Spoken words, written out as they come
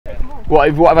What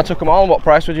if I took them all? What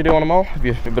price would you do on them all? If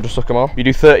you just took them all? You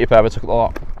do 30 per if I took the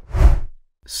lot.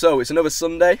 So it's another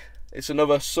Sunday. It's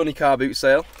another sunny car boot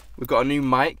sale. We've got a new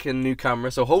mic and new camera,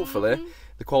 so hopefully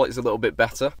the quality's a little bit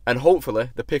better, and hopefully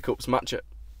the pickups match it.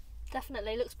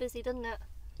 Definitely looks busy, doesn't it?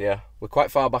 Yeah, we're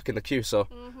quite far back in the queue, so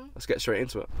let's get straight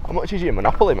into it. How much is your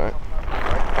Monopoly, mate?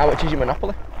 How much is your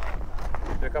Monopoly?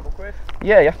 Do a couple quid?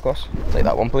 Yeah, of course. Take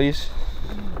that one, please.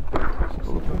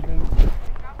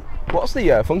 What's the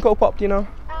Funko Pop, do you know?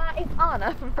 It's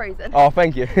Anna from Frozen. Oh,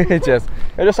 thank you. Cheers. Can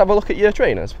I just have a look at your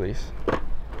trainers, please?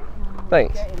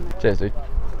 Thanks. Cheers, dude.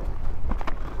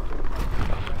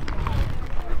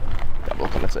 Have a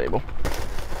look on the table.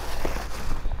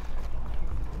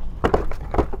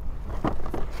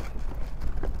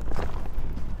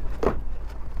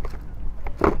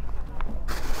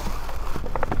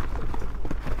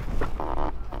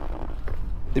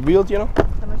 The real, do you know?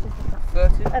 How much is this?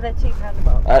 30. Are they £2 a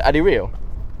box? Are they real?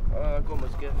 Go on,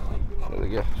 let's get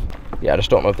it. Yeah, I just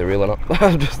don't know if they're real or not.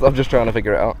 I'm just trying to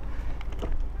figure it out.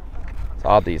 It's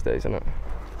hard these days, isn't it?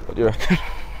 What do you reckon?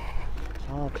 It's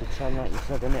hard to tell, like you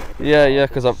said, isn't it? Yeah,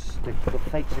 because the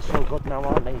fakes are so good now,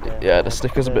 aren't they? Yeah, the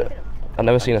sticker's a bit. I've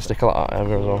never seen a sticker like that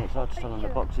ever as well. It's hard to tell on the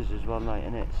boxes as well, like,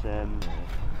 and it's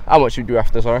How much would you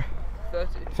after, sorry? 30.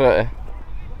 30.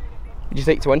 Did you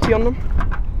take 20 on them?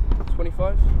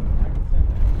 25.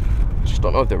 I just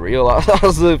don't know if they're real.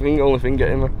 That's the only thing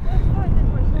getting me.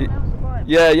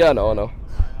 Yeah, I know.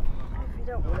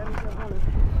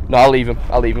 No, I'll leave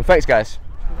him. Thanks, guys.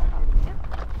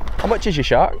 How much is your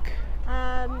shark?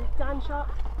 Dan shark.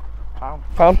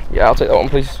 Pound? Yeah, I'll take that one,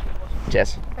 please.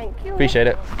 Cheers. Thank you. Appreciate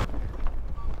it.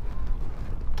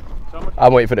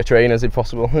 I'm waiting for the trainers if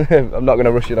possible. I'm not going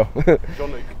to rush you though.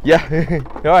 John Luke. Yeah. You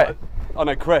alright? I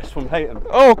know Chris from Hayton.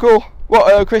 Oh, cool.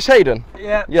 What, Chris Hayden?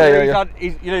 Yeah.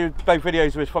 He's, you know, both videos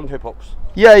of his fun hip hops.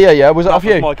 Yeah. Was it off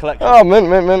you? My collection. Oh,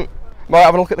 mint. Might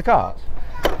have a look at the cards.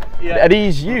 Yeah. Are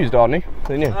these used, aren't they?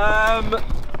 They're new.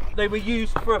 They were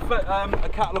used for a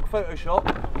catalogue photo shop.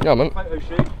 Yeah, man. Photo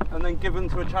shoot, and then given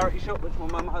to a charity shop, which my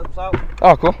mum helps out.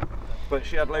 Oh, cool. But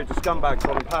she had loads of scumbags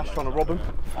on Pash trying to rob them.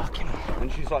 Fucking hell.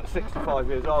 And she's like 65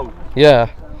 years old. Yeah.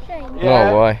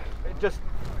 No way. Just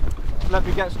let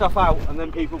me get stuff out, and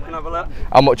then people can have a look.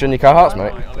 How much on your car hearts,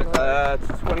 mate?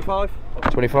 25.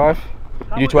 25.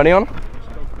 You do 20 on?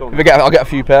 Go on. I'll get a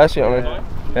few pairs. You know what I mean?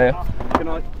 Yeah. Can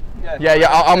I? Yeah.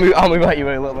 I'll move at you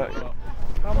a little bit.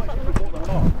 How much have you bought them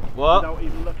on? What? Without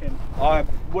even looking? I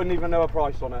wouldn't even know a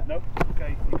price on it. Nope.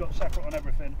 Okay, you got separate on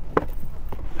everything.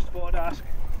 Just thought I'd ask.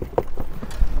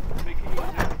 Make it easy.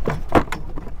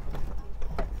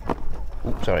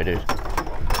 Oops, sorry, dude.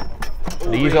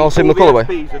 Are these all similar colourway?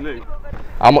 SBs are new.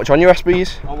 How much on your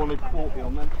SBs? I wanted 40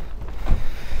 on them.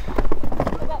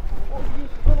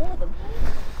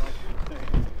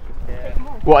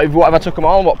 What if I took them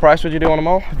all? What price would you do on them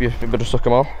all? If you just took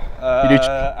them all?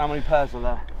 How many pairs are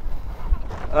there?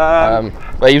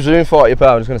 Well, you was doing 40 per.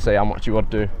 I was going to say how much you would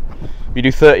do. You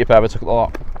do 30 per. I took the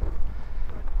lot.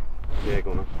 Yeah,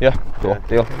 go on then. Yeah, cool.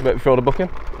 Deal. Throw the booking?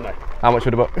 No. How much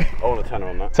would the book? I want a tenner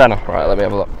on that. Tenner. Right, let me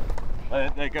have a look.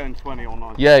 They're going 20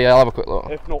 online. Yeah, I'll have a quick look.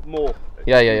 If not more.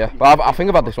 Yeah. But I think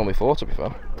I've had this one before, to be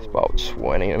fair. It's about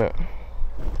 20, isn't it?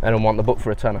 I don't want the book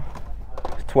for a tenner.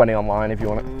 It's 20 online if you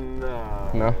want it.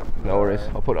 No? No worries.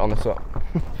 I'll put it on the top.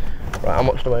 Right, how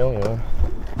much do I owe you?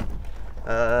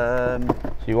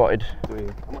 So you wanted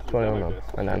 20 on them,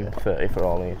 and then 30 for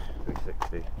all these.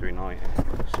 360, 390.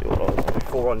 Let's see what I'll do.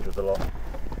 400 a lot.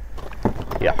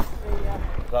 Yeah.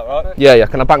 Is that right? Yeah.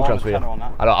 Can I bank transfer you? On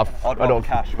that. I don't have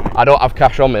cash. Mate. I don't have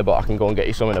cash on me, but I can go and get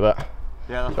you some in a bit.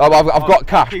 Yeah, that's I've got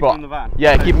cash, keep but them in the van.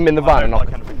 yeah, keep them in the van.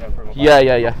 Like anything going through my van.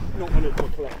 Yeah. Not when it's my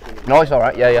collection. No, it's all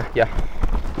right. Yeah.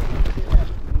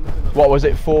 What was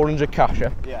it? 400 cash,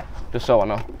 yeah? Yeah. Just so I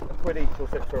know. A quid each or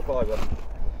 6 for a fiver.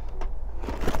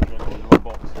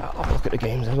 I'll have a look at the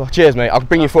games as well. Cheers, mate. I'll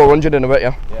bring you 400 in a bit,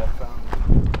 yeah? Yeah,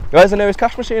 Where's the nearest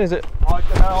cash machine? Is it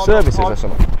services or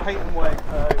something? Hayton Way.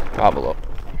 Have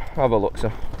a look,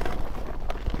 sir.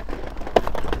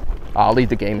 I'll lead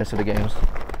the gamers to the games. Do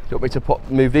you want me to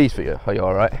move these for you? Are you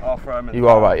alright? I'll throw them in. You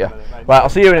alright, yeah? Right, I'll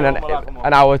see you in an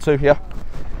hour or two, yeah?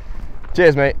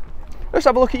 Cheers, mate. Let's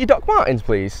have a look at your Doc Martens,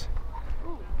 please.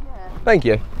 Thank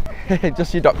you.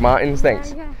 Just your Doc Martens,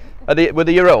 thanks. Yeah. Were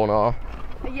they your own or?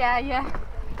 Yeah.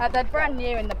 They're brand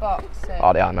new in the box. So.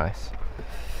 Oh, they are nice.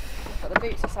 But the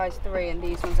boots are size 3 and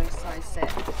these ones are size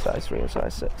 6. Size 3 and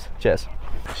size 6. Cheers.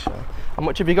 How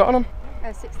much have you got on them?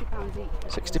 £60 each.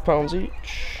 £60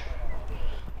 each.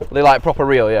 Are they like proper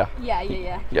real, yeah? Yeah.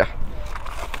 Yeah.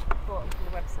 Bought them from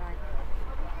the website.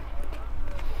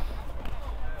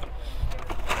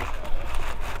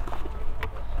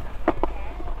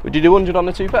 Would you do 100 on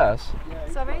the 2 pairs?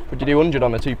 Sorry? Would you do 100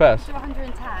 on the 2 pairs? Do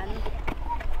 110.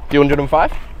 Do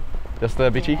 105? Just to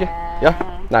be cheeky? Yeah.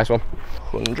 Yeah? Nice one.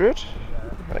 100.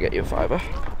 I'll get you a fiver.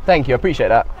 Thank you, I appreciate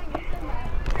that.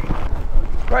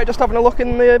 Right, just having a look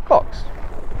in the box.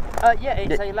 Yeah,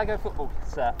 it's a Lego football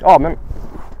set. Oh, man.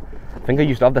 I think I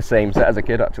used to have the same set as a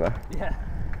kid, actually. Yeah.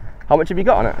 How much have you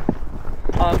got on it?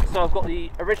 So I've got the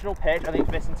original pitch, I think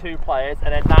it's missing 2 players,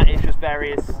 and then that is just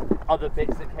various other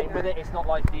bits that came with it. It's not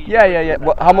like the... Yeah.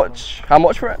 What, how much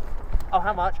for it? Oh,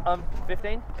 how much?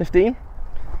 15? 15?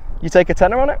 You take a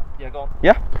tenner on it? Yeah, go on.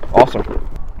 Yeah? Awesome.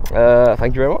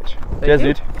 Thank you very much. Cheers,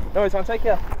 dude. No worries, man, take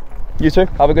care. You too.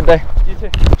 Have a good day. You too.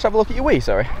 Let's have a look at your Wii,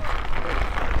 sorry.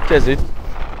 Cheers, dude.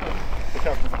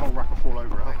 The whole rack will fall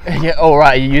over it. Yeah, oh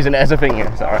right, you're using it as a thing,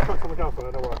 it's alright.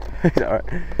 It's It's alright.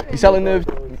 You selling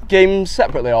the games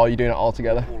separately or are you doing it all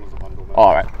together? all as a bundle.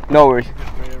 Alright, no worries.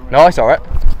 No, it's alright.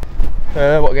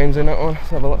 What game's in that one? Let's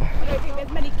have a look. I don't think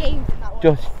there's many games in that one.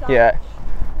 Just, yeah.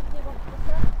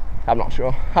 I'm not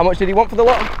sure. How much did he want for the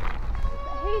lot?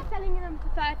 He's selling them for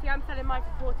 30, I'm selling mine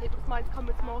for 40 because mine's come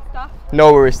with more stuff.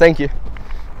 No worries, thank you.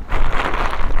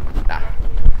 Nah.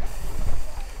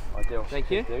 Ideal.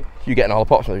 Thank you. You getting all the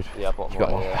pots, dude? Yeah, I bought You got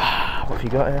more. one. What have you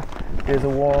got here? Here's a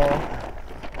wall.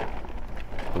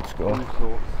 Good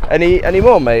score. Any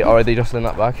more, mate, or are they just in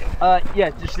that bag? Yeah,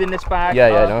 just in this bag. Yeah,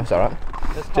 no, it's alright.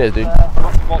 Cheers, dude.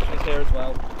 Lots of options here as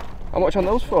well. How much on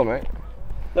those for, mate?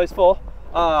 Those 4?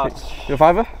 You a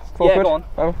fiver? 4 Yeah, quid? go on.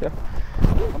 Oh, yeah.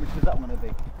 How much is that one going to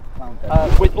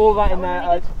be? With all that in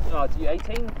there, do you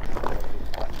 18?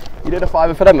 You did a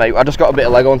fiver for them, mate. I just got a bit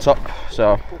of Lego on top,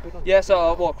 so. Yeah,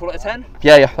 so what, call it a 10?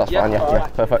 Yeah, that's fine, yeah,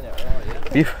 alright. perfect.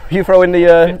 You throw in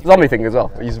the zombie thing as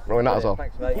well? Are you throwing that as well?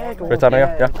 Thanks, mate. Yeah, go For a tenner,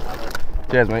 yeah?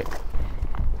 Cheers, mate.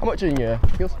 How much are in your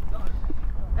heels?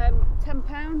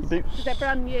 £10. Boots. Because they're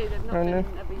brand new, they've not Brand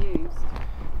been new. ever used.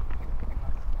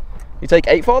 You take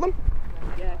 8 for them?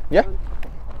 Yeah. Yeah?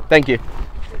 Thank you.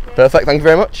 Perfect, thank you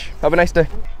very much. Have a nice day.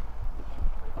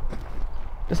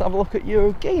 Just have a look at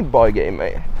your Game Boy game,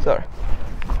 mate. Sorry.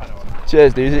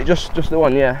 Cheers, dude. Is it just the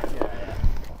one? Yeah.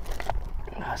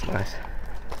 That's nice.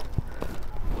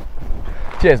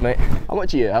 Cheers, mate. How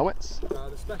much are your helmets?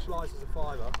 The Specialized is a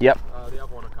fiver. Yep. The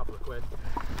other one a couple of quid.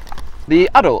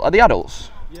 Are the adults?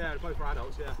 Yeah, both are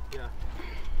adults, yeah.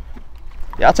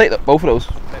 Yeah, I'll take both of those.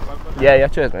 Yeah,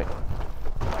 cheers, mate.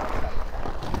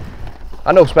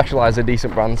 I know Specialized are a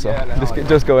decent brand, so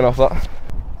just going off that.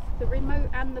 The remote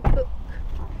and the book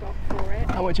got for it.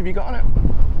 How much have you got on it?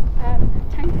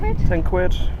 10 quid? 10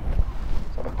 quid.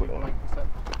 Let's have a quick look.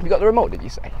 Have you got the remote, did you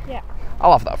say? Yeah.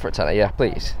 I'll have that for a tenner, yeah,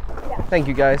 please. Yeah. Thank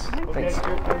you, guys. Thanks.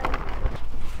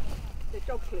 The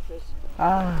dog clippers.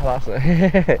 Ah, that's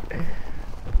it.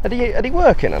 Are they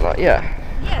working or not? Yeah.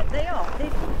 Yeah, they are.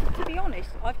 To be honest,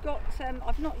 I've got.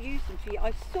 I've not used them for you.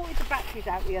 I sorted the batteries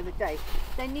out the other day.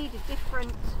 They need a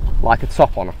different. Like a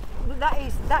top on them. That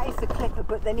is the clipper,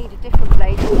 but they need a different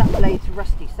blade. And that blade's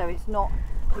rusty, so it's not.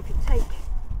 You could take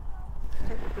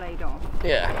the blade off.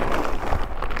 Yeah.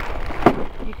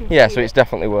 You can Yeah, see so it's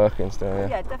definitely working still. Yeah.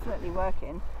 Yeah, definitely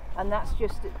working, and that's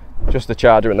just. Just the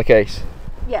charger in the case.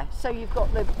 Yeah. So you've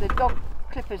got the dog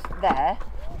clippers there.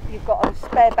 You've got a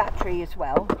spare battery as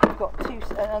well. You've got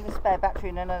another spare battery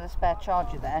and another spare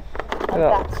charger there. And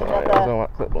that's alright. another. I don't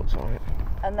like clip looks alright.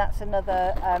 And that's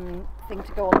another thing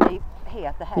to go on the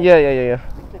head. Yeah.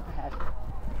 The clipper head.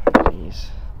 Jeez.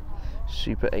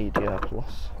 Super ADR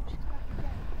Plus.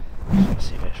 Let's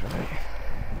see if it's right.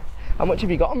 How much have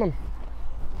you got on them?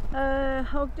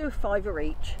 I'll do a fiver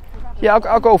each. Yeah,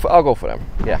 I'll go for them.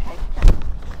 Yeah.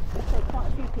 So quite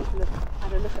a few people have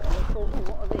had a look at them and thought, oh,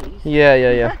 what are these?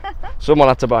 Yeah. Someone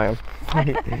had to buy them. Thank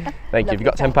you. Have you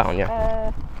got £10?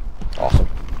 Yeah. Awesome.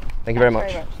 Thank you very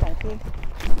much. Thank you.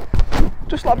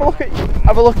 Just have a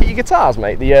look at your guitars,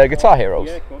 mate. The Guitar Heroes.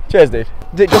 Yeah, of course. Cheers, dude.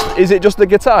 Is it just the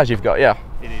guitars you've got? Yeah.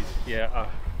 It is, yeah.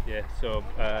 So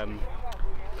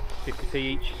 50p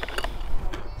each.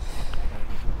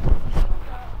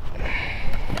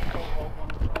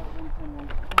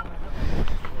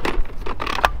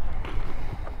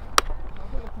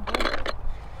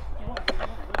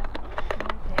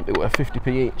 They were 50p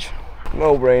each.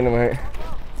 No brainer, mate.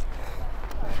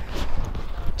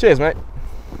 Cheers, mate.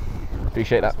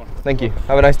 Appreciate that. Thank you.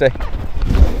 Have a nice day.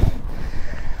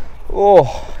 Oh,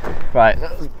 right.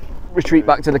 Let's retreat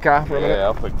back to the car for a minute. Yeah,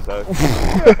 I think so.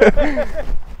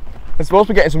 I'm supposed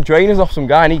to be getting some trainers off some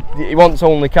guy, and he wants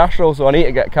only cash though, so I need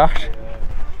to get cash.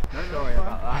 Sorry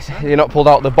about that. You're not pulled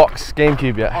out the box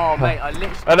GameCube yet. Oh, mate, I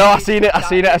literally. I know. I seen it.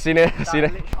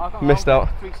 Missed out.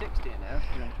 360 in there.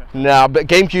 If you're interested. Nah, but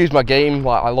GameCube's my game.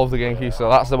 Like, I love the GameCube, so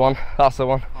that's the one.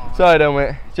 Sorry, then,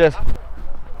 mate. Cheers.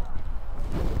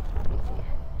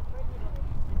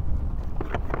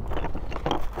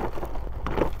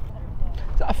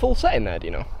 full set in there, do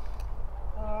you know?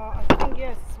 I think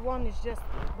yes, one is just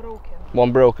broken.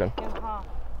 One broken. In half.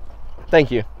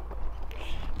 Thank you.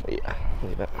 Yeah,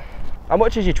 leave it. How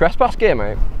much is your trespass gear,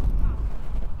 mate?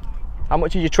 How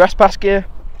much is your trespass gear?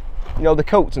 You know, the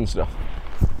coats and stuff.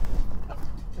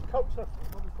 The coats are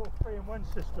what we call 3-in-1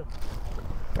 system.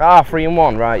 Ah,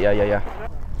 3-in-1, right, yeah.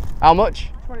 How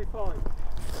much? 25.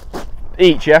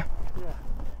 Each, yeah? Yeah.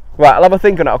 Right, I'll have a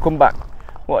think on it, I'll come back.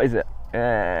 What is it?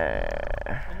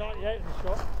 98 in the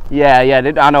shop. Yeah, I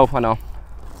know.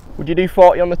 Would you do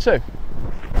 40 on the two?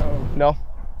 No?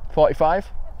 45?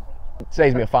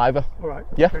 Saves me a fiver. Alright.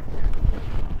 Yeah? Okay.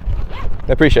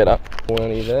 I appreciate that.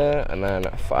 20 there, and then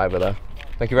a fiver there.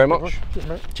 Thank you very much. Cheers,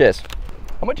 mate. Cheers.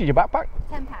 How much is your backpack?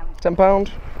 £10.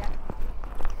 £10?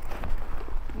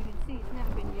 You can see it's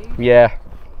never been used. Yeah.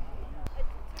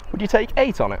 Would you take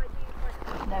 8 on it?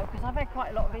 No, because I've had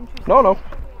quite a lot of interest. No.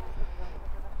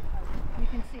 You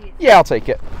can see it. Yeah, I'll take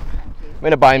it. I'm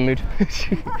in a buying mood.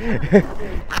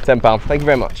 £10. Thank you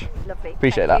very much. Lovely.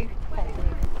 Appreciate Thank that. you. Thank you.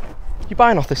 You're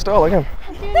buying off this stall again.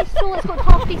 It's the only store that's got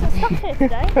half decent stuff here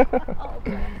today. Oh,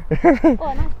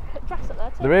 a nice dress up there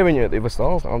too. They're hearing you at the other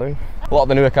stalls now, dude. A lot of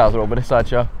the newer cars are over this side,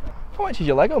 show. How much is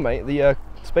your Lego, mate? The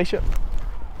spaceship?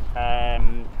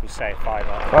 We say £5. I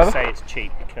Fiver? say it's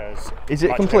cheap because Is it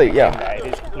much of complete? everything Yeah. there,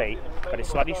 it is complete, but it's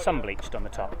slightly sun bleached on the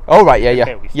top. Oh right, yeah.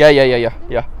 Bills. Yeah.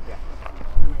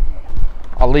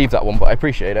 I'll leave that one, but I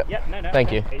appreciate it. Yeah, no.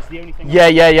 Thank you. It's the only thing.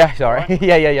 Yeah. Sorry.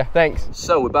 Yeah. Thanks.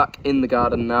 So we're back in the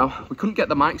garden now. We couldn't get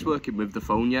the mics working with the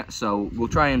phone yet, so we'll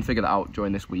try and figure that out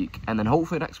during this week, and then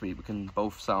hopefully next week we can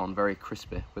both sound very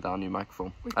crispy with our new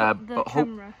microphone. We've got the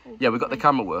camera. Yeah, we got the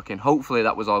camera working. Hopefully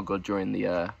that was all good during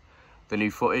the new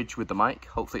footage with the mic.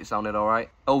 Hopefully it sounded all right.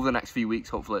 Over the next few weeks,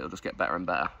 hopefully it'll just get better and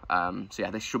better. So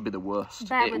yeah, this should be the worst.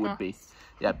 Bear with us.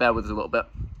 Yeah, bear with us a little bit.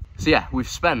 So yeah, we've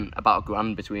spent about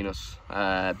 £1,000 between us.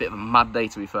 A bit of a mad day,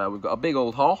 to be fair. We've got a big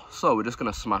old haul, so we're just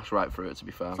going to smash right through it, to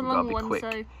be fair. It's a We've got long to be one, quick.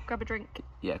 so grab a drink.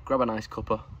 Yeah, grab a nice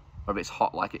cuppa, or if it's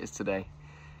hot like it is today,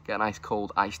 get a nice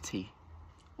cold iced tea.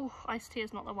 Oh, iced tea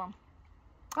is not the one.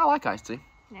 I like iced tea.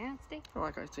 Yeah, iced tea. I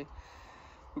like iced tea.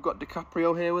 We've got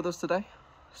DiCaprio here with us today.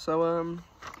 So,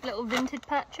 Little vintage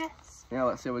purchase. yeah,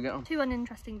 let's see how we get on. 2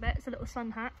 uninteresting bits. A little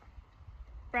sun hat.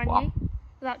 Brand Wow. new.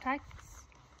 Without tags.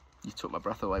 You took my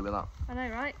breath away with that. I know,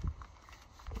 right?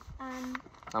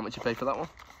 How much you pay for that one?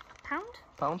 £1.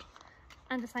 £1?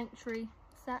 And a sanctuary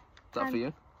set. Is that for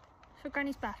you? For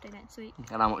Granny's birthday next week.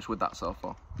 And how much would that sell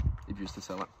for, if you used to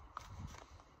sell it?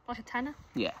 Like a tenner.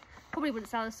 Yeah. Probably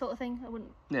wouldn't sell this sort of thing. I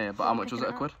wouldn't. Yeah, but how much was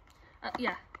it, picking £1? up.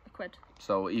 Yeah, £1.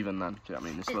 So even then, do you know what I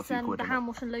mean? It's still a It's few quid. the isn't it? hand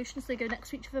wash and lotion, so they go next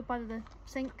to each other by the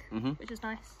sink, which is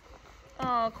nice.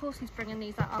 Oh, of course he's bringing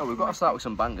these out. Oh, we've got to start with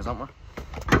some bangers, haven't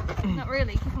we? Not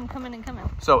really. Keep them coming and coming.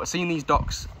 So, seeing these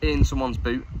docks in someone's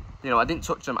boot, you know, I didn't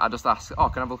touch them. I just asked, oh,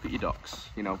 can I have a look at your docks?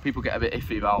 You know, people get a bit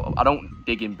iffy about. I don't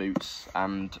dig in boots,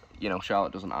 and you know,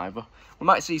 Charlotte doesn't either. We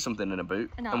might see something in a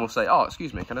boot, and we'll say, oh,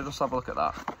 excuse me, can I just have a look at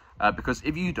that? Because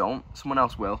if you don't, someone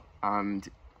else will, and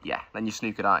yeah, then you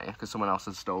snook it, aren't you? Because someone else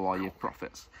has stole all your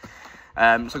profits. So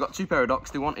I got 2 pair of docks.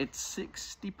 They wanted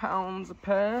 £60 a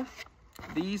pair.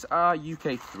 These are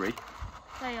UK 3.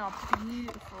 They are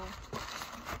beautiful.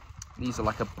 These are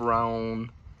like a brown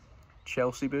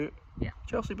Chelsea boot. Yeah.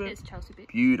 Chelsea boot. It's Chelsea boot.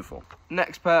 Beautiful.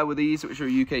 Next pair were these, which are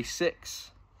UK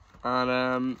 6.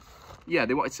 And yeah,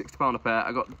 they wanted £60 a pair.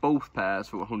 I got both pairs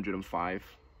for 105.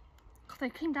 God, they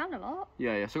came down a lot.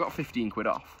 Yeah, so I got 15 quid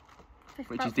off,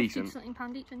 which is decent.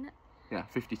 £50 each, isn't it? Yeah,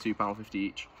 £52.50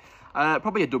 each.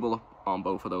 Probably a double up on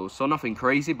both of those, so nothing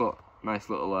crazy, but nice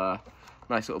little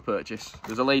purchase.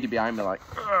 There's a lady behind me like,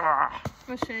 "Ugh."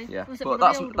 Was she? Yeah, Was it but one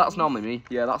of the old that's ones? normally me.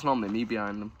 Yeah, that's normally me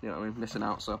behind them. You know what I mean? Missing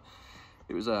out. So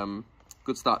it was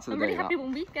good start to the I'm day. really happy that.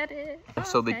 when we get it. Oh,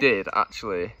 So they okay. did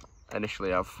actually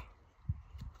initially have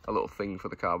a little thing for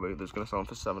the car boot that was going to sell them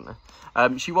for 70.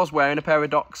 She was wearing a pair of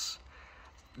docks.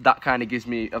 That kind of gives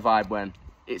me a vibe when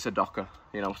it's a docker.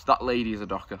 You know, so that lady is a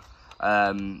docker.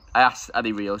 I asked, are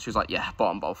they real? She was like, yeah,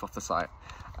 bought them both off the site.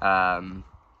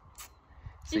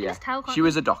 So You can yeah, just tell, can't she you?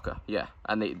 was a docker, yeah,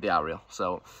 and they are real.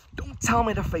 So don't tell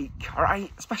me they're fake, all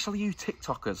right? Especially you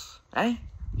TikTokers, eh?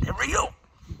 They're real.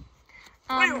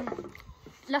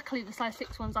 Luckily, the size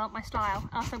 6 ones aren't my style.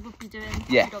 Else I would be doing.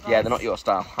 Yeah, dog yeah, eyes. they're not your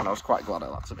style, and I was quite glad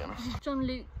of that, to be honest. John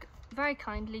Luke very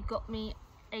kindly got me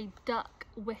a duck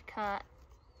wicker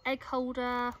egg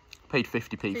holder. Paid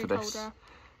 50p for Food this, holder.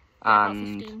 Yeah, about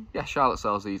and 15. yeah, Charlotte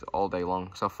sells these all day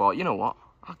long. So I thought, you know what?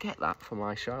 I'll get that for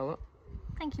my Charlotte.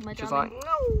 Thank you, my She's darling. like,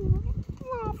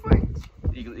 no, thanks.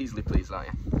 Easily pleased, aren't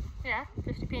you? Yeah,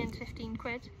 50p and 15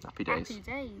 quid. Happy days. Happy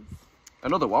days.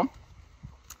 Another one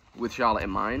with Charlotte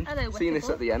in mind. Hello, Seeing this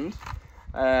Wickable. at the end.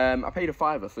 I paid a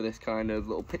 £5 for this kind of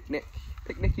little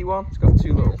picnicky one. It's got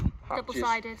 2 little hatches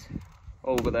Double-sided.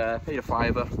 over there. Paid a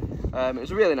 £5. It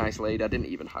was a really nice lady. I didn't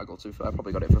even haggle to her. I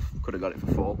probably could have got it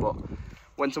for 4, but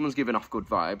when someone's giving off good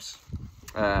vibes,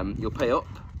 you'll pay up.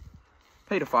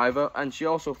 Paid a £5, and she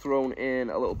also thrown in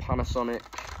a little Panasonic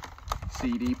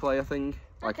CD player thing,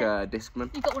 like a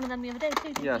Discman. You got one of them the other day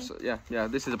too, didn't Yeah, you? so, yeah.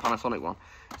 This is a Panasonic one.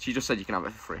 She just said you can have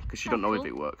it for free because she don't know if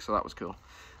it works, so that was cool.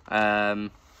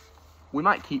 We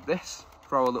might keep this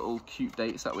for our little cute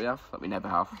dates that we have, that we never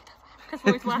have. Because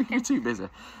we're always We're working. too busy.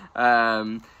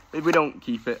 If we don't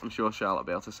keep it, I'm sure Charlotte will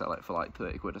be able to sell it for like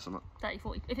 30 quid or something. 30,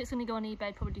 40. If it's going to go on eBay,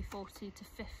 I'd probably do 40 to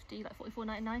 50, like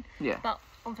 44.99. Yeah. But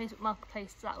on Facebook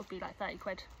Marketplace, that would be like 30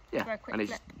 quid. Yeah, Very quick and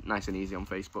it's flip. nice and easy on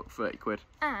Facebook, 30 quid.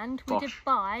 And we did Bosh.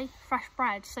 buy fresh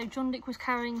bread. So John Luke was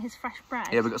carrying his fresh bread.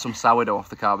 Yeah, we got some sourdough off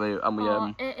the car boot, and we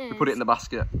put it in the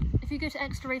basket. If you go to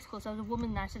Exeter Racecourse, there was a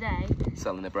woman there today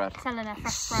Selling the bread. selling her fresh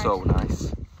It's bread. so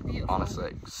nice. Beautiful.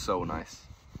 Honestly, so nice.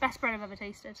 Best bread I've ever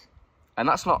tasted. And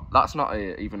that's not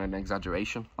even an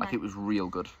exaggeration. Like, No. it was real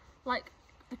good. Like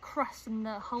the crust and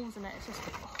the holes in it, it's just.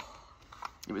 Oh.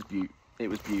 It was beaut. It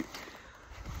was beaut.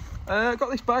 Got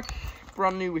this bag,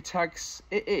 brand new with tags.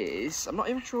 It is, I'm not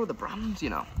even sure of the brand, you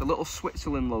know. The little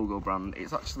Switzerland logo brand.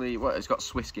 It's actually, well, it's got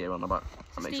Swiss gear on the back.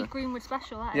 That makes Steve sense. Greenwood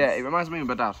special, that Yeah, is. it reminds me of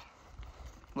my dad.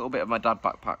 A little bit of my dad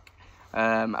backpack.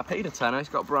 I paid a tenner. It's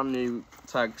got brand new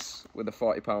tags with a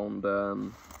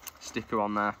 £40 sticker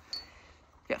on there.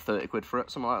 Get 30 quid for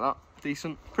it, something like that.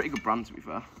 Decent. Pretty good brand, to be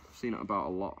fair. I've seen it about a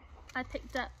lot. I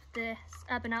picked up this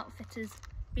Urban Outfitters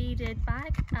beaded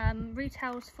bag.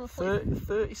 Retails for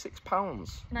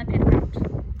 £36. and I paid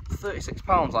 £1.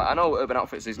 £36. Like, I know Urban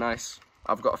Outfitters is nice.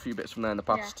 I've got a few bits from there in the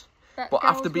past. Yeah, But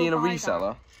girls after being a will buy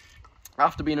reseller, well,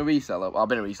 I've been a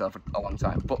reseller for a long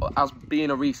time. But as being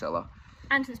a reseller, that.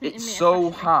 And since meeting it's me, so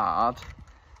especially. hard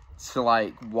to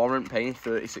like warrant paying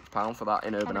 £36 for that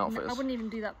in Urban Outfitters. I wouldn't even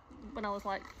do that when I was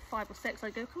like 5 or 6.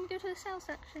 I'd go, can we go to the sales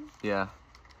section? Yeah.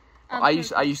 I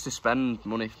used to spend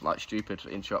money like stupid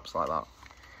in shops like that.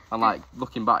 And like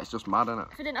looking back, it's just mad, isn't it?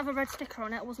 If it didn't have a red sticker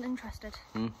on it, I wasn't interested.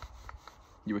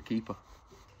 You're a keeper.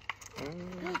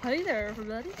 Hey there,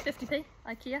 everybody. 50p,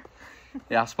 IKEA.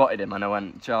 Yeah, I spotted him and I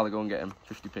went, Charlie, go and get him.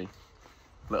 50p.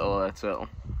 Little turtle.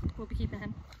 We'll be keeping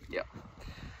him. Yep.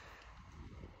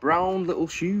 Brown little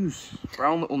shoes.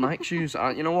 Brown little Nike shoes.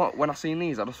 You know what? When I seen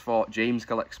these, I just thought James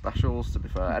Collects specials, to be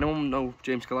fair. Anyone know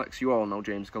James Collects? You all know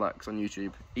James Collects on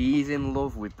YouTube. He's in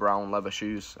love with brown leather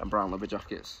shoes and brown leather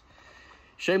jackets.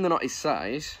 Shame they're not his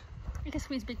size. You can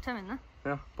squeeze big toe in there.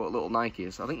 Yeah, but little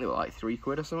Nikes. I think they were like 3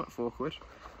 quid or something, 4 quid.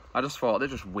 I just thought they're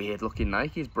just weird looking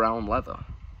Nikes, brown leather.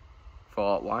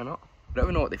 Thought, why not? I don't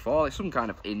even know what they for. It's some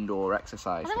kind of indoor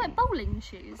exercise. Are they like bowling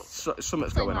shoes? Something's Something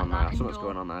going on like there. that, Something's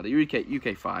indoor. going on there. The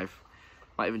UK 5.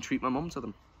 Might even treat my mum to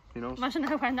them. Who knows? Imagine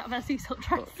her wearing that Vessi silk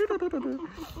dress.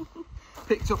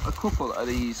 Picked up a couple of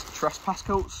these trespass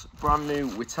coats, brand new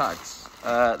with tags.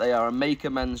 They are a Maker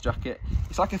men's jacket.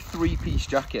 It's like a 3-piece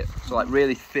jacket, so like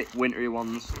really thick wintry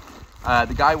ones.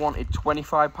 The guy wanted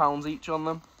 £25 each on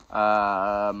them.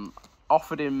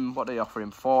 Offered him, what did he offer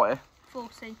him? 40.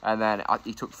 40. And then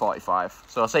he took 45,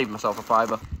 so I saved myself a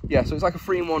 £5. Yeah, so it's like a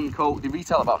 3-in-1 coat. They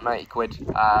retail about 90 quid.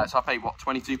 So I paid what,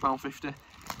 £22.50.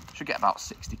 Should get about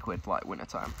 60 quid like winter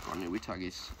time. Brand new with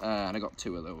taggies. And I got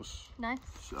 2 of those. Nice.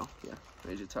 So yeah,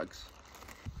 there's your tags.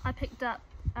 I picked up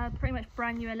a pretty much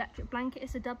brand new electric blanket.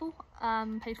 It's a double.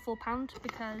 Paid £4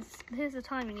 because here's the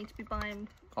time you need to be buying.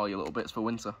 All your little bits for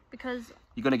winter. Because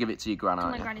You're gonna give it to your gran, my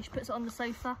aren't you? granny, she puts it on the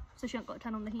sofa, so she hasn't got to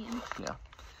turn on the heating. Yeah.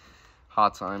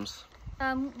 Hard times.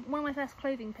 One of my first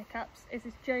clothing pickups is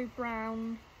this Joe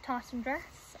Brown tartan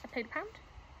dress. I paid £1,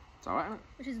 It's alright, isn't it?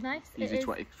 which is nice. Easy It is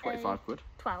 25 quid.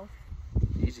 12.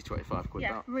 Easy 25 quid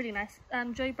Yeah, that. really nice.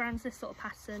 Joe Brown's this sort of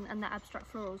pattern and the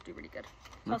abstract florals do really good.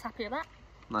 So I was happy with that.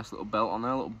 Nice little belt on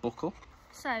there, little buckle.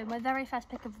 So my very first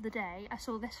pick of the day, I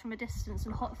saw this from a distance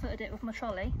and hot-footed it with my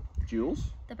trolley. Jules.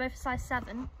 They're both a size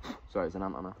 7. Sorry, there's an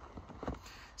ant on there.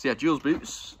 So yeah, Jules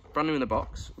boots, brand new in the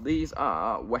box. These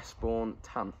are Westbourne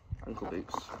tan ankle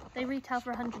boots. They retail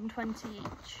for 120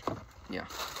 each. Yeah.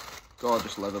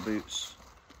 Gorgeous leather boots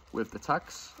with the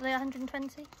tags. Are they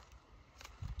 120?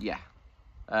 Yeah.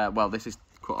 Well, this is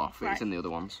cut off. Right. It's in the other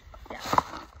ones. Yeah.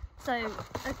 So,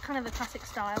 a kind of a classic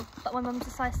style, but my mum's a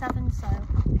size 7, so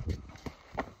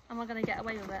am I going to get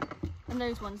away with it? And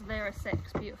those ones, they're a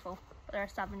 6, beautiful, but they're a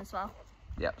 7 as well.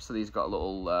 Yep, so these got a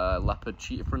little leopard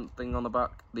cheetah print thing on the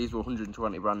back. These were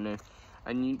 120 brand new.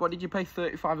 And what did you pay,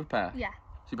 35 a pair? Yeah.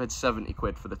 So you paid 70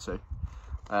 quid for the 2.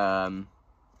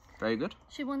 Very good.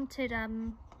 She wanted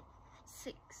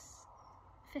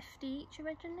 £50 each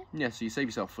originally. Yeah, so you save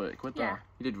yourself 30 quid Yeah. there.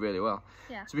 You did really well.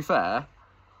 Yeah. To be fair,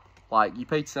 like, you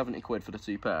paid 70 quid for the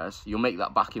 2 pairs, you'll make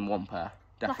that back in 1 pair.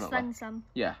 Definitely. Plus then some.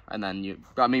 Yeah, and then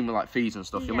I mean with like fees and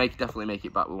stuff, you'll Yeah. definitely make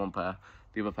it back with 1 pair.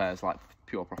 The other pair's like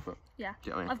pure profit. Yeah. Do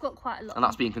you know what I mean? I've got quite a lot. And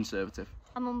that's being conservative.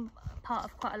 I'm on part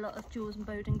of quite a lot of Jules and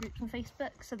Bowden groups on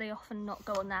Facebook, so they often not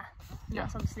go on there. And Yeah.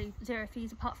 that's obviously 0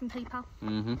 fees apart from PayPal.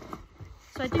 Mm-hmm.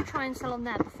 So I do try and sell on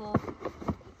there before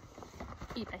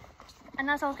eBay. And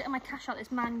as I was getting my cash out,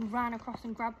 this man ran across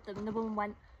and grabbed them, and the woman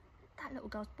went, "That little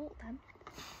girl's bought them."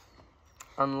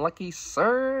 Unlucky,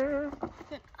 sir.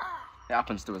 Went, "Ah." It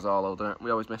happens to us all, though, doesn't it?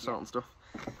 We always miss out on stuff.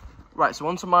 Right, so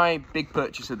on to my big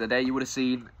purchase of the day. You would have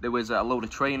seen there was a load of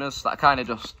trainers that I kind of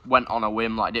just went on a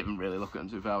whim. Like, I didn't really look at them,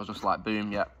 to be fair. I was just like,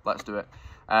 boom, yeah, let's do it.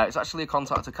 It's actually a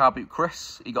contact to Car Boot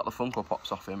Chris. He got the Funko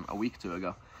Pops off him a week or 2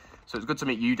 ago. So it's good to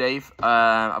meet you, Dave.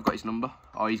 I've got his number,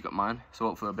 or he's got mine. So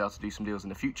hopefully I'll be able to do some deals in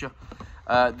the future.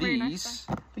 Really nice, These,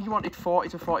 I think he wanted £40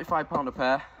 to £45 a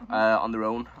pair on their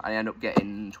own. I end up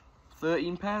getting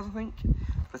 13 pairs, I think,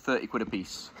 for 30 quid a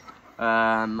piece.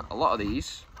 A lot of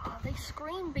these. Oh, they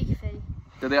scream beefy.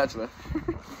 Do they actually?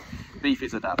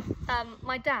 Beefy's a dad.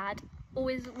 My dad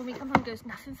always, when we come home, goes,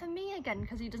 "Nothing for me again,"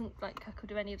 because he doesn't like cook or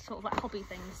do any sort of like hobby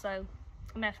things. So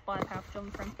I may have to buy a pair for John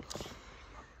for him.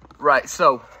 Right,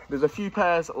 so there's a few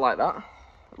pairs like that,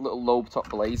 little lobe top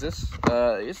blazers.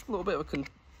 It's a little bit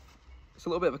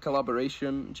of a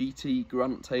collaboration. GT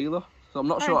Grant Taylor. So I'm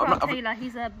not sure. Grant Taylor,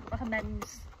 he's like a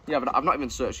men's. Yeah, but I've not even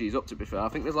searched these up, to be fair. I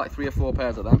think there's like 3 or 4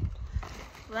 pairs of them.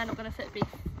 Well, they're not going to fit beef.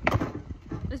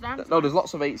 There's Vans. No, there's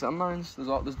lots of 8s and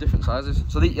 9s. There's different sizes.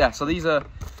 So these are,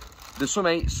 there's some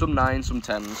 8s, some 9s, some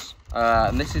 10s.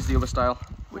 And this is the other style,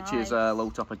 which is low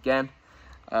top again.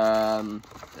 I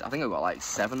think I've got like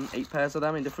 7, 8 pairs of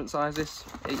them in different sizes.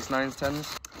 8s, 9s,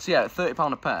 10s. So yeah,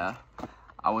 £30 a pair.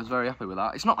 I was very happy with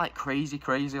that. It's not like crazy,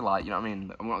 like, you know what I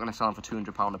mean? I'm not going to sell them for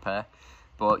 £200 a pair.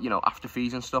 But, you know, after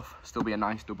fees and stuff, still be a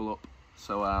nice double up.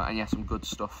 So, and yeah, some good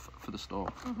stuff for the store.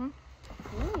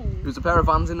 There's a pair of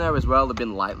Vans in there as well. They've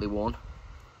been lightly worn.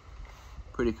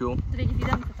 Pretty cool. Did he give you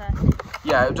them for 30?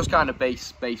 Yeah, just kind of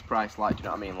base price, like, do you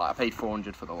know what I mean? Like, I paid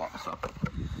 400 for the lot, so.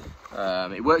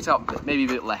 It worked out maybe a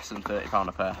bit less than £30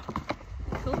 a pair.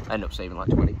 Cool. I ended up saving like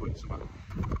 20 quid somewhere.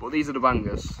 But these are the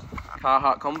bangers.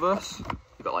 Carhartt Converse.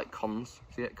 You've got like cons.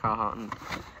 See it? Carhartt. And...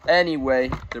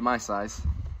 Anyway, they're my size.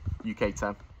 UK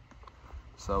 10.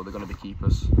 So they're going to be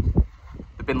keepers.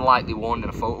 They've been lightly worn in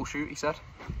a photo shoot, he said.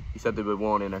 He said they were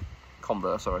worn in a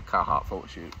Converse or a Carhartt photo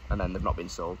shoot, and then they've not been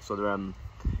sold. So they're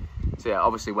so yeah,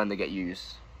 obviously when they get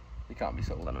used, they can't be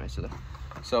sold anyway.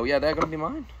 So yeah, they're going to be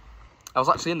mine. I was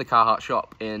actually in the Carhartt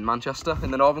shop in Manchester in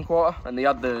the Northern Quarter, and they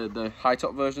had the high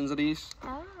top versions of these,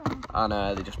 and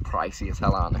they're just pricey as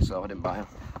hell, aren't they? So I didn't buy them,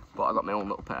 but I got my own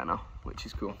little pair now, which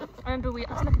is cool. I remember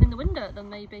I was looking in the window at them,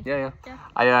 maybe. Yeah.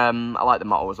 I like the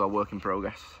motto as well, work in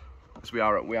progress. Because we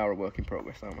are a work in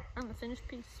progress, aren't we? And the finished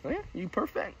piece. Oh yeah, you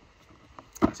perfect.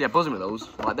 So yeah, buzzing with those.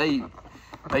 Like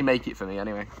they make it for me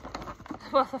anyway.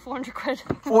 Well, for 400 quid.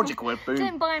 400 quid, boom.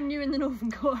 Didn't buy them new in the Northern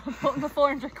Quarter. I bought them for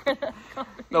 400 quid at a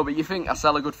No, but you think I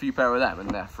sell a good few pair of them and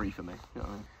they're free for me. You know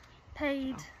what I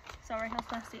mean? Sorry, I was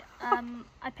thirsty.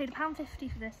 I paid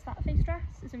 £1.50 for this fat face dress.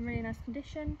 It's in really nice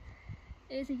condition.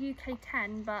 It is a UK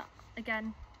 10, but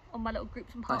again, on my little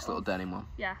groups and parts. Nice little denim one.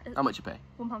 Yeah. How much you pay?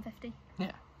 £1.50.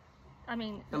 Yeah. I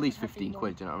mean, At least 15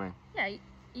 quid, do you know what I mean?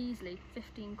 Yeah, easily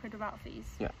 15 quid without fees.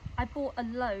 Yeah. I bought a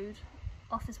load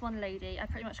off this one lady. I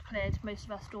pretty much cleared most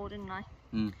of our store, didn't I?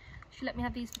 She let me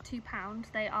have these for £2.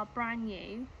 They are brand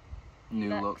new. New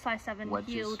look. Size 7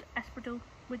 wedges. heeled espadrille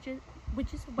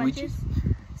wedges.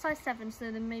 Size 7,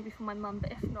 so then maybe for my mum,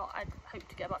 but if not, I'd hope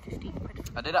to get about 15 quid.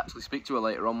 I did actually speak to her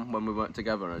later on when we weren't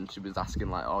together, and she was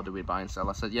asking like, "Oh, do we buy and sell?"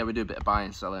 I said, "Yeah, we do a bit of buying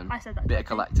and selling, I said that. a bit of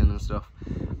collecting and stuff."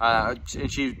 And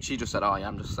she just said, "Oh yeah,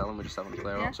 I'm just selling. We're just selling to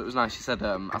clear out." So it was nice. She said,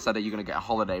 "I said, are you going to get a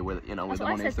holiday with with That's the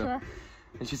what money?" I said to her.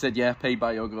 And she said, "Yeah, paid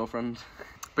by your girlfriend."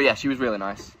 But yeah, she was really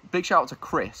nice. Big shout out to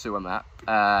Chris, who I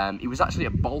met. He was actually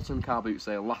at Bolton car boot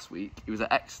sale last week. He was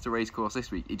at Exeter Racecourse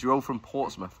this week. He drove from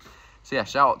Portsmouth. So yeah,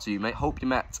 shout out to you, mate. Hope you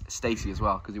met Stacey as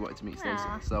well, because he wanted to meet Stacey.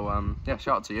 So yeah,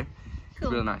 shout out to you. Cool.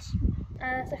 It's really nice.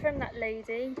 So from that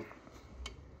lady,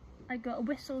 I got a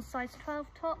Whistle size 12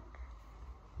 top.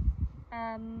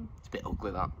 It's a bit ugly,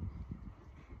 that.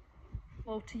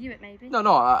 Well, to you it may be.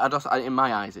 No, I in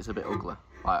my eyes, it's a bit ugly.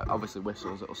 Like, obviously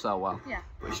Whistles, it'll sell well. Yeah.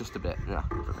 But it's just a bit, yeah,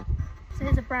 for me. So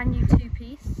here's a brand new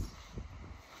 2-piece.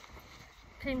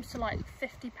 Comes to like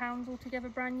 £50 altogether,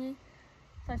 brand new.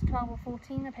 Size 12 or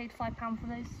 14. I paid £5 for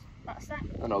those. That set.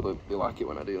 I know they like it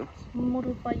when I do this.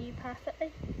 Modelled by you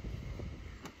perfectly.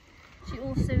 She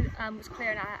also was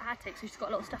clearing out her attic, so she's got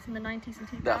a lot of stuff from the 90s and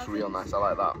 2000s. That's real nice. I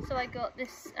like that. So I got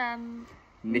this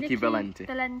Nikki Valenti,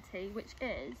 which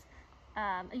is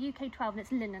a UK 12 and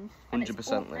it's linen.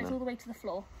 100% linen. It's all the way to the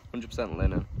floor. 100%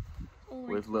 linen.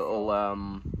 With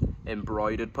little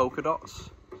embroidered polka dots.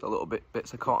 So little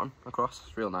bits of cotton across.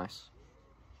 It's real nice.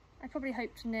 I probably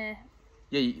hoped near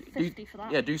 50 for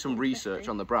that. Yeah, do some research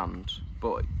on the brand,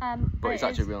 but it's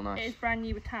actually real nice. It is brand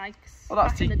new with tags. Oh,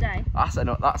 that's back in the day. That's an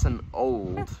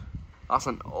old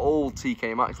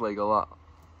TK Maxx label.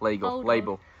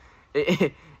 Label.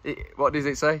 What does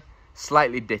it say?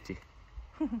 Slightly ditty.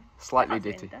 Slightly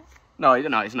ditty. No,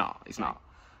 it's not. It's not.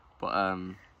 But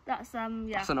that's yeah.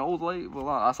 That's an old label.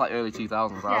 That's like early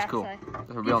 2000s. That's cool. So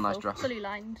It's a real nice dress. Fully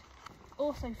lined.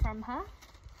 Also from her,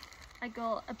 I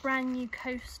got a brand new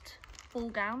Coast ball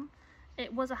gown.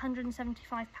 It was £175.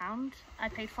 I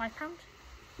paid £5.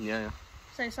 Yeah.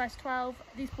 So size 12.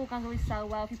 These ball gowns always sell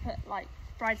well if you put like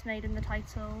bridesmaid in the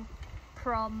title,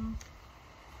 prom.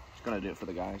 Just gonna do it for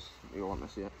the guys who want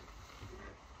to see it.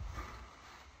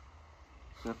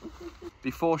 Yeah.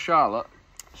 Before Charlotte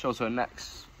shows her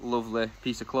next lovely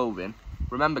piece of clothing,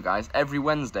 remember guys, every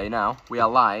Wednesday now we are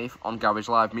live on Garage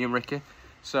Live, me and Ricky.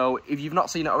 So if you've not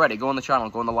seen it already, go on the channel,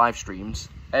 go on the live streams.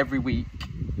 Every week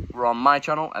we're on my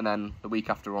channel and then the week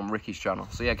after on Ricky's channel.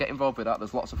 So yeah, get involved with that.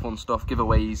 There's lots of fun stuff,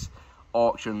 giveaways,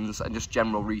 auctions and just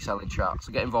general reselling chat.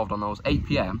 So get involved on those. 8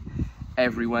 PM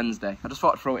every Wednesday. I just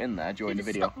thought I'd throw it in there during the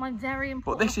video. My very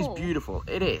important But this is beautiful.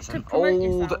 It is an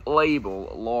old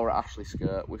label Laura Ashley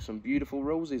skirt with some beautiful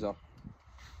roses on.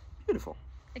 Beautiful.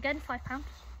 Again, £5.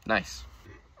 Nice.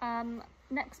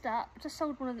 Next up, just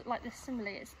sold one of like this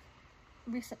similarly. It's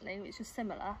recently, which is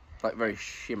similar. Like very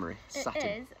shimmery satin.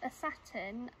 It is a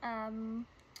satin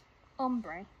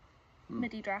ombre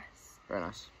midi dress. Very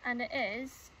nice. And it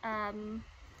is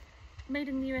made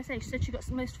in the USA. She said she got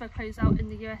most of her clothes out in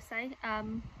the USA.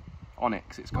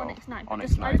 Onyx, it's called. Onyx 9.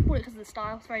 Onyx 9. I just bought it because of the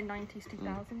style. It's very 90s,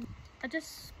 2000s. I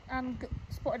just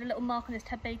spotted a little mark on this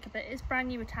Ted Baker, but it's brand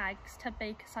new with tags. Ted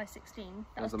Baker size 16.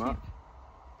 Where's the mark?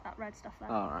 That red stuff there.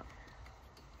 Oh, alright.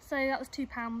 So that was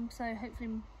 £2. So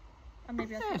hopefully,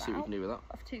 maybe I'll see what we can do with that.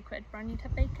 Of £2, brand new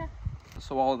Ted Baker.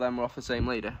 So all of them were off the same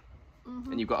lady.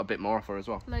 And you've got a bit more of her as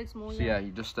well. Loads more. So yeah,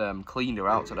 you just cleaned her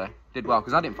out today. Did well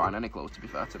because I didn't find any clothes to be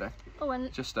fair today. Oh,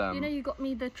 and just you know you got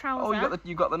me the trouser. Oh,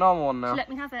 you got the normal one now. So let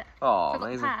me have it. Oh, so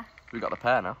amazing. We got the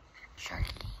pair now.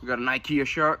 We got an IKEA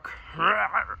shirt.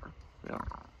 Yeah.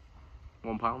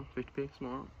 £1, 50p,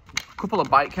 small. A couple of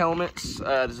bike helmets.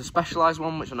 There's a Specialized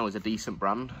one which I know is a decent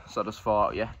brand, so I just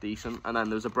thought yeah, decent. And then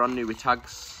there's a brand new with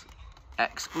tags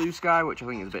X Blue Sky, which I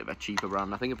think is a bit of a cheaper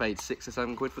brand. I think I paid £6 or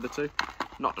 £7 for the two.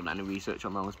 Not done any research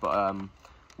on those, but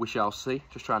we shall see.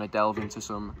 Just trying to delve into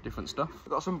some different stuff.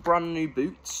 I've got some brand new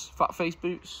boots, fat face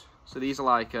boots. So these are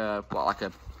like a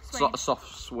sort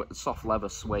of soft leather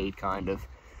suede kind of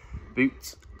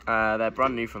boot. They're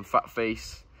brand new from Fat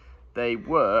Face. They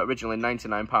were originally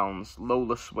 £99,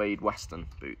 Lola suede Western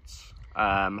boots.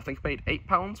 I think I paid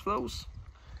 £8 for those.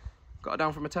 Got it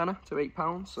down from a tenner to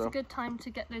 £8. So it's a good time to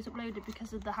get those uploaded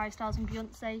because of the Harry Styles and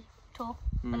Beyonce tour.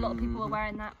 A lot of people are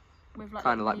wearing that with like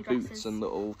kind of like dresses. boots and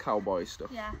little cowboy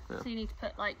stuff. Yeah. So you need to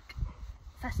put like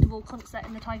festival concert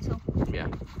in the title. Yeah.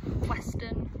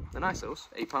 Western. They're nice those.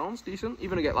 £8, decent.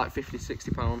 Even to get like £50,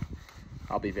 £60,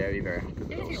 I'll be very, very happy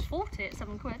with Even if you those. got 40 at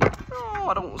 £7. Oh,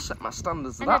 I don't set my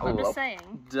standards that I'm low. just saying.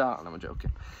 No, I'm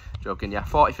joking. Joking, yeah.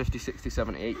 40, 50, 60,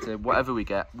 70, 80, whatever we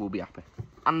get, we'll be happy.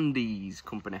 Andy's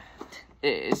company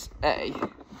is a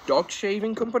dog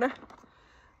shaving company.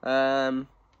 So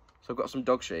I've got some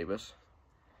dog shavers.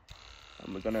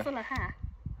 And we're gonna full of hair.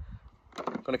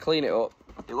 Clean it up.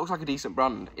 It looks like a decent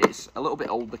brand. It's a little bit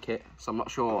older kit, so I'm not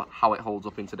sure how it holds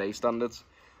up in today's standards.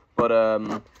 But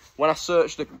when I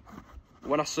searched the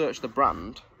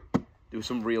brand, there was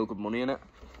some real good money in it.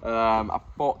 I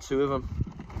bought 2 of them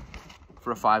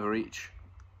for £5 each.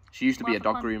 She used to be a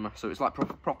dog groomer, so it's like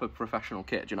proper professional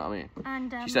kit. Do you know what I mean?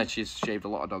 And she said she's shaved a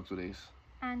lot of dogs with these.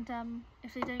 And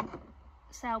if they don't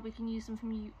sell, we can use them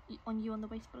from you on the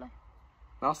waist below.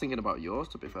 I was thinking about yours,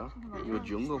 to be fair. You're a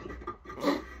jungle.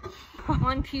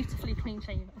 I'm beautifully clean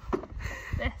shaven.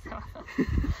 This, however.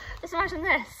 Just imagine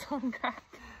this on crack.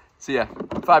 So yeah,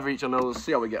 £5 each on those.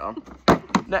 See how we get on.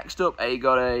 Next up, I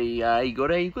got a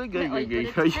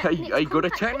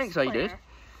Technics. I did.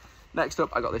 Next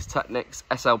up, I got this Technics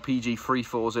SLPG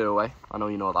 340A. I know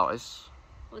you know what that is.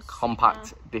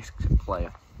 Compact disc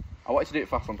player. I wanted to do it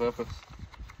fast on purpose.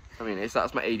 I mean,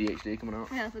 that's my ADHD coming out.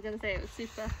 Yeah, I was going to say it was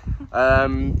super.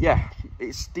 Yeah,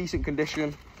 it's decent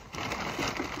condition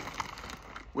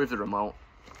with the remote.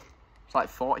 It's like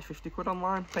 40, 50 quid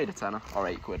online. Paid a tenner or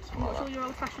 8 quid. Watch all your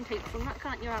old-fashioned tapes from that,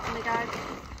 can't you, out in the garage?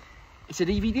 It's a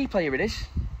DVD player, it is.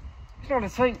 It's not a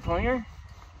tape player.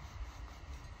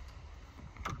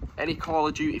 Any Call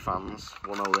of Duty fans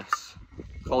will know this.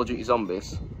 Call of Duty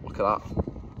Zombies. Look at that.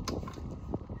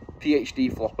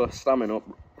 PhD flopper, stamina up,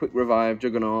 quick revive,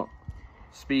 juggernaut,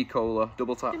 speed cola,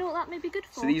 double tap. Do you know what that may be good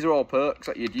for? So these are all perks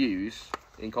that you'd use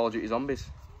in Call of Duty Zombies.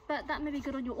 But that may be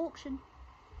good on your auction.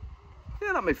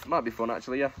 Yeah, that might be fun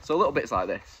actually, yeah. So little bits like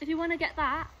this. If you want to get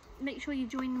that, make sure you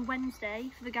join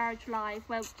Wednesday for the Garage Live,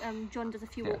 where John does a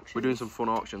few auctions. We're doing some fun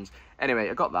auctions.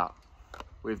 Anyway, I got that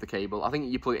with the cable. I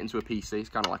think you plug it into a PC. It's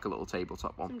kind of like a little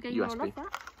tabletop one. Some USB. love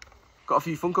that. Got a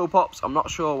few Funko Pops. I'm not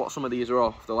sure what some of these are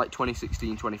off. They're like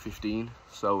 2016, 2015.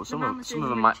 So some of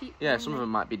them might, yeah, some of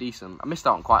them might be decent. I missed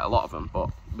out on quite a lot of them,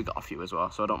 but we got a few as well,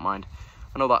 so I don't mind.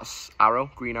 I know that's Arrow,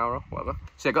 Green Arrow, whatever.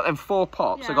 So I got them 4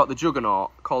 pops. Yeah. I got the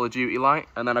Juggernaut, Call of Duty light,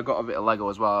 and then I got a bit of Lego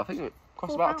as well. I think it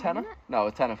cost about a tenner. No,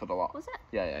 a tenner for the lot. Was it?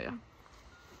 Yeah.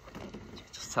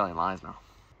 Just telling lies now.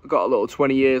 I got a little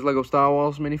 20 years Lego Star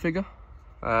Wars minifigure.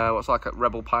 What's like a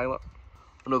Rebel pilot.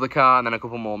 Another car, and then a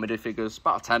couple more minifigures.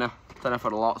 About a tenner. Tenner for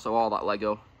the lot, so all that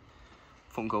Lego,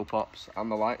 Funko Pops, and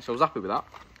the light. So I was happy with that.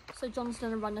 So John's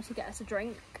done a runner to get us a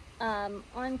drink.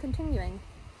 I'm continuing.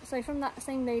 So from that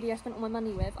same lady I spent all my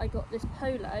money with, I got this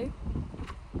polo.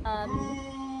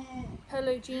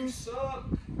 Polo jeans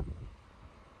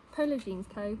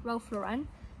co, Ralph Lauren.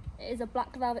 It is a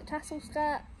black velvet tassel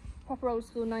skirt, proper old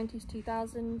school 90s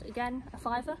 2000. Again, a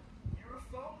 £5. You're a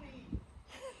phony.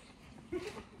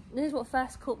 This is what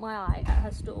first caught my eye at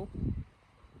her stall.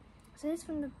 So this is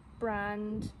from the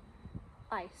brand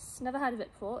Ice. Never heard of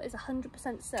it before. It's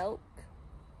 100% silk,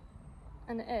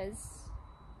 and it is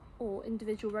all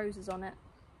individual roses on it.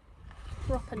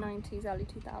 Proper 90s, early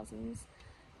 2000s.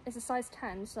 It's a size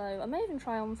 10, so I may even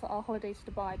try on for our holiday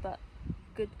to Dubai, but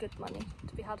good money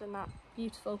to be had in that.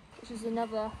 Beautiful. Which is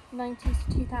another 90s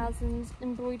to 2000s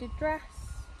embroidered dress.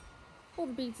 All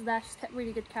the beads are there, she's kept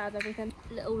really good care of everything.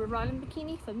 A little Rhode Island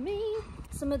bikini for me.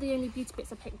 Some of the only beauty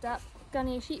bits I picked up.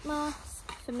 Garnier sheet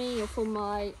mask for me or for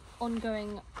my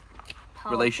ongoing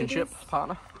Relationship goodies.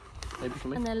 partner, maybe for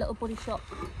me. And then a little Body Shop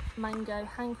mango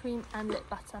hand cream and lip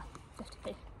butter,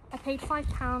 50p. I paid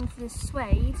 £5 for this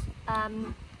suede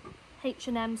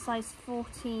H&M size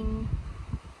 14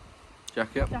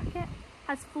 Jacket.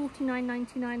 Has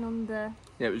 $49.99 on the...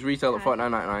 Yeah, it was retailed at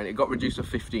 $49.99. It got reduced to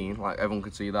 15, like everyone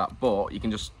could see that. But you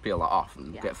can just peel that off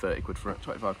and get 30 quid for it,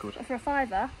 25 quid. For a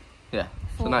 £5. Yeah,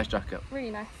 it's a nice jacket.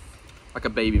 Really nice. Like a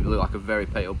baby blue, like a very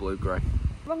pale blue grey.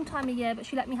 Wrong time of year, but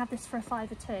she let me have this for a £5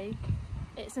 too.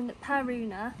 It's in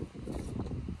Peruna.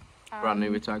 Brand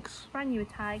new with tags. Brand new with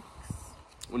tags.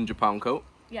 £100 coat.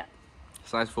 Yeah.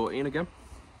 Size 14 again.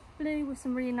 Blue with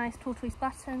some really nice tortoise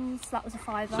buttons. That was a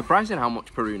 £5. Surprising how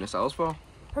much Peruna sells for.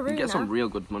 Peruna, you get some real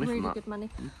good money from that. Really good money.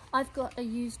 I've got a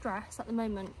used dress at the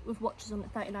moment with watches on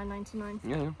at $39.99.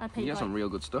 Yeah, I paid you get like... some real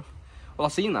good stuff. Well, I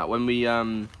seen that when we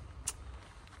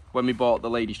bought the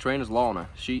ladies' trainers, Lorna.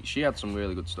 She had some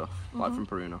really good stuff, like from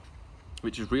Peruna,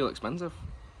 which is real expensive.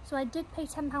 So I did pay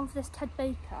 £10 for this Ted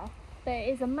Baker, but it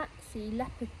is a maxi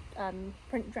leopard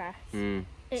print dress.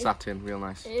 Satin, real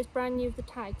nice. It is brand new with the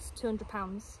tags,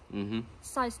 £200.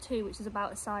 Size 2, which is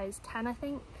about a size 10, I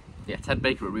think. Yeah, Ted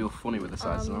Baker are real funny with the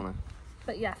sizes, aren't they?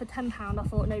 But yeah, for £10 I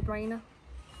thought no brainer.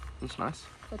 That's nice.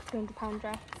 For a £200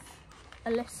 dress.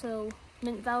 A little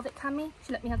mint velvet cami.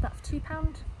 She let me have that for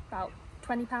 £2. About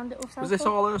 £20 it will sell. Was this for.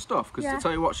 all her stuff? Because Yeah. to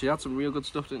tell you what, she had some real good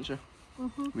stuff, didn't she?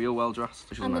 Real well dressed.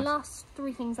 Which is And nice. the last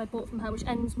 3 things I bought from her, which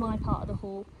ends my part of the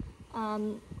haul.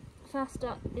 First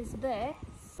up is this.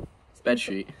 Bed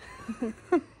sheet.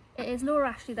 It is Laura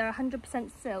Ashley, they're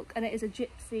 100% silk, and it is a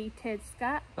gypsy tiered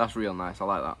skirt. That's real nice. I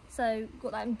like that. So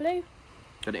got that in blue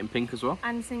Got it in pink as well.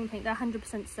 and same pink. They're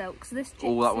 100% silk. So this gypsy.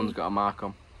 Oh, that one's got a mark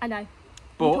on. I know.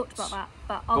 But We talked about that,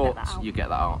 but I'll get that out. you get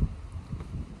that out.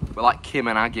 We're like Kim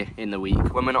and Aggie in the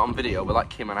week. When we're not on video, we're like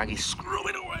Kim and Aggie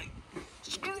screwing away.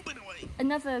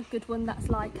 Another good one that's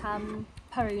like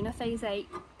Peruna Phase 8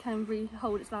 can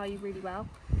hold its value really well.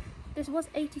 This was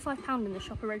 £85 in the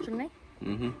shop originally.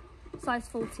 Size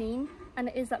 14, and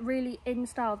it is that really in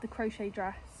style of the crochet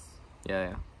dress.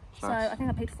 Yeah. It's So nice. I think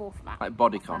I paid £4 for that. Like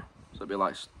bodycon. So it'd be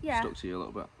like Yeah. stuck to you a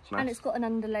little bit. It's nice. And it's got an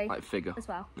underlay like figure. as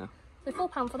well. Yeah. So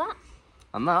 £4 for that.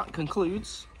 And that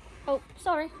concludes. Oh,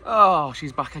 sorry. Oh,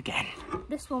 she's back again.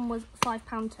 This one was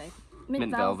 £5 too.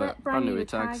 Mint velvet, brand new with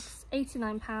tags.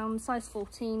 £89, size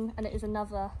 14, and it is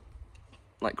another.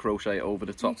 Like crochet over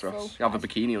the top Beautiful. dress. You have a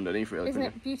bikini underneath, really. Isn't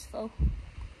couldn't it beautiful? you?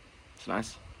 It's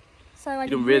nice. So I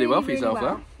You've did done really well for yourself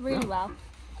well, there. Really Yeah.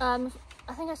 well.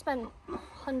 I think I spent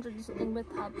hundreds or something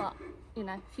with her, but you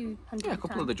know, a few hundred. Yeah, a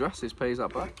couple of the dresses pays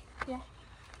that back. Yeah.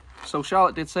 So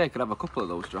Charlotte did say I could have a couple of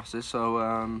those dresses,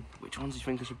 so which ones do you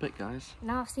think I should pick, guys?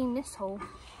 Now I've seen this haul.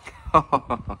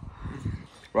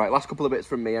 Right, last couple of bits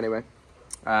from me anyway.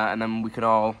 And then we can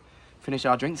all finish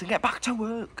our drinks and get back to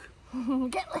work.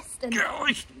 Get listed.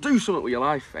 Do something with your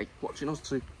life, hey, watching us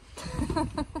too.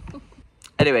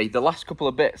 Anyway, the last couple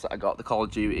of bits that I got, the Call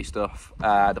of Duty stuff,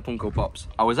 the Funko Pops,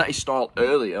 I was at his stall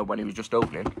earlier when he was just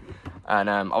opening, and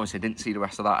obviously didn't see the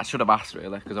rest of that. I should have asked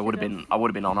really, because I would have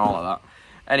been on all of that.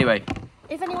 Anyway.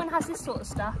 If anyone has this sort of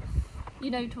stuff,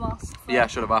 you know to ask. Yeah, I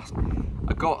should have asked.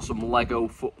 I got some Lego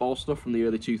football stuff from the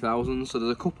early 2000s, so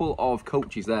there's a couple of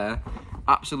coaches there,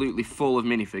 absolutely full of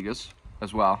minifigures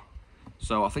as well.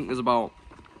 So I think there's about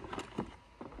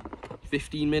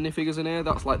 15 minifigures in here.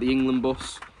 That's like the England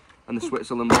bus and the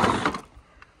Switzerland bus.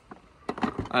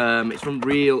 It's from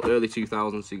real early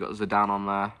 2000s, so you got Zidane on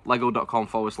there.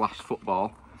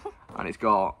 Lego.com/football, and it's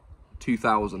got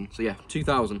 2000. So yeah,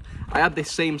 2000. I had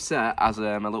this same set as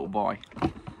a little boy.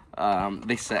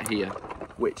 This set here,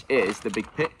 which is the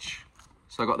big pitch.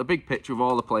 So I got the big pitch with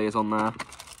all the players on there.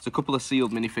 There's a couple of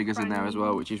sealed minifigures in there as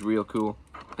well, which is real cool.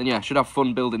 And yeah, should have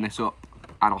fun building this up,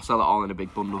 and I'll sell it all in a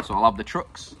big bundle. So I'll have the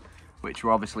trucks, which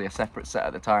were obviously a separate set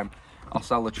at the time. I'll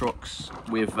sell the trucks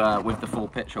with the full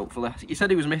pitch, hopefully. He said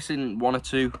he was missing 1 or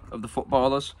 2 of the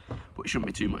footballers, but it shouldn't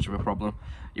be too much of a problem.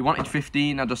 He wanted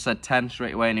 15, I just said 10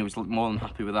 straight away, and he was more than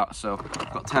happy with that. So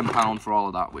got £10 for all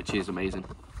of that, which is amazing.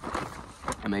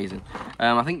 Amazing.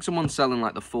 I think someone's selling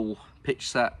like the full pitch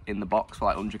set in the box for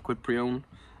like 100 quid pre-owned.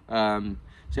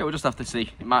 So yeah, we'll just have to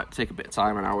see. It might take a bit of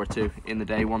time, an hour or two in the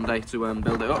day, one day, to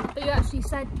build it up. But you actually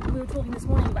said, we were talking this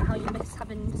morning about how you miss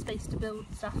having space to build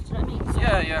stuff, do you know what I mean? So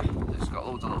yeah. It's got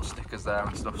loads of little stickers there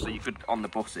and stuff, so you could, on the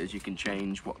buses, you can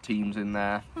change what team's in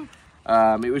there.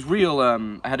 It was real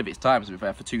ahead of its time, to be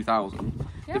fair, for 2000.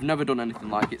 Yeah. They've never done anything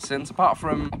like it since, apart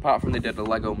from they did a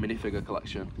Lego minifigure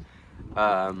collection,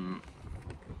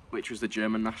 which was the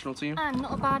German national team. And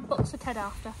not a bad box for Ted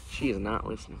after. She is not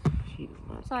listening. She does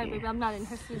not Sorry, care. baby, I'm not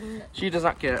interested in it. She does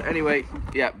not care. Anyway,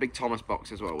 yeah, big Thomas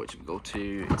box as well, which will go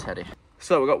to Teddy.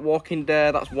 So we got Walking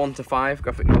Dead, that's 1 to 5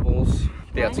 graphic novels.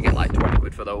 They had to get like 20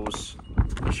 quid for those.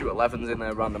 Issue 11's in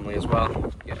there randomly as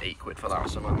well. Get 8 quid for that or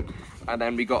something. And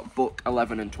then we got book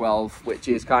 11 and 12, which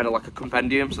is kind of like a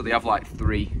compendium, so they have like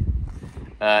 3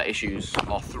 issues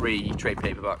or 3 trade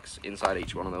paperbacks inside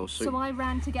each one of those. So I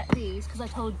ran to get these because I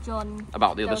told John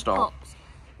about the other store. Pops.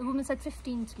 The woman said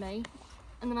 15 to me,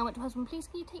 and then I went to her husband, please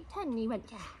can you take 10? And he went,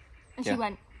 yeah. And she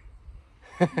went,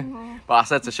 But I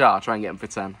said to Shah, try and get them for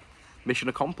 10. Mission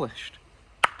accomplished.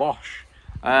 Bosh.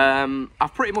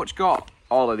 I've pretty much got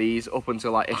all of these up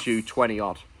until like issue 20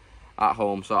 odd at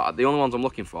home, so the only ones I'm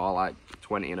looking for are like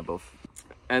 20 and above.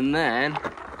 And then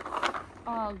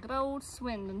good old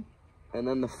Swindon. And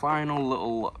then the final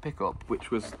little pickup,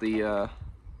 which was the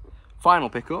final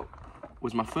pickup,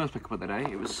 was my first pickup of the day.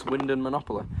 It was Swindon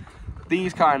Monopoly.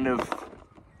 These kind of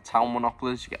town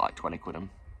monopolies, you get like 20 quid in.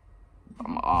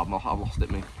 I've lost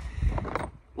it, me.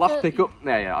 Last pickup,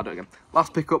 yeah, I'll do it again.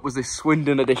 Last pickup was this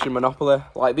Swindon edition Monopoly.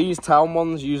 Like these town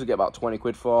ones, you usually get about 20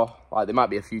 quid for. Like there might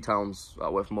be a few towns that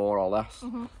are worth more or less.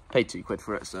 Paid 2 quid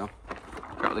for it, so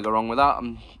can't really go wrong with that.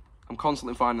 I'm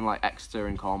constantly finding like Exeter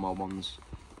and Cornwall ones.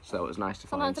 So it was nice to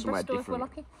find somewhere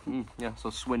different. Yeah, so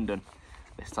Swindon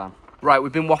this time. Right,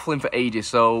 we've been waffling for ages,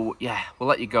 so yeah, we'll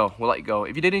let you go.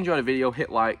 If you did enjoy the video, hit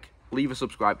like, leave a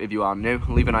subscribe if you are new,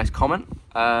 leave a nice comment.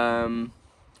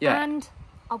 Yeah. And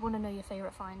I want to know your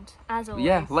favourite find, as always.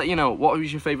 Yeah, let you know. What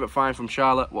was your favourite find from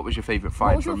Charlotte? What was your favourite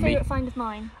find from me? What was your favourite find of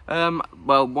mine?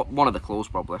 Well, one of the clothes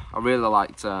probably. I really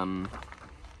liked,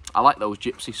 I like those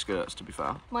gypsy skirts, to be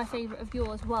fair. My favourite of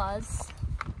yours was?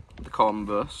 The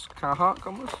Converse, Carhartt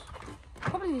Converse.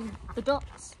 Probably the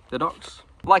Docs. The Docs.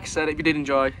 Like I said, if you did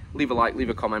enjoy, leave a like, leave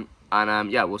a comment,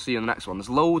 and yeah, we'll see you in the next one. There's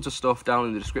loads of stuff down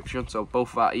in the description, so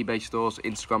both of our eBay stores,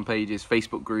 Instagram pages,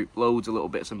 Facebook group, loads of little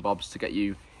bits and bobs to get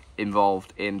you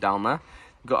involved in down there.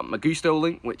 We've got my Gusto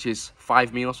link, which is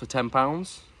 5 meals for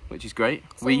 £10, which is great.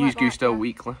 Something we use Gusto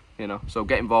weekly, you know, so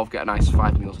get involved, get a nice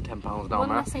 5 meals for £10 down there. One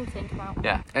less thing to think about.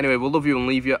 Yeah, anyway, we'll love you and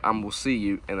leave you, and we'll see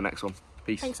you in the next one.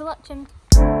 Peace. Thanks for watching.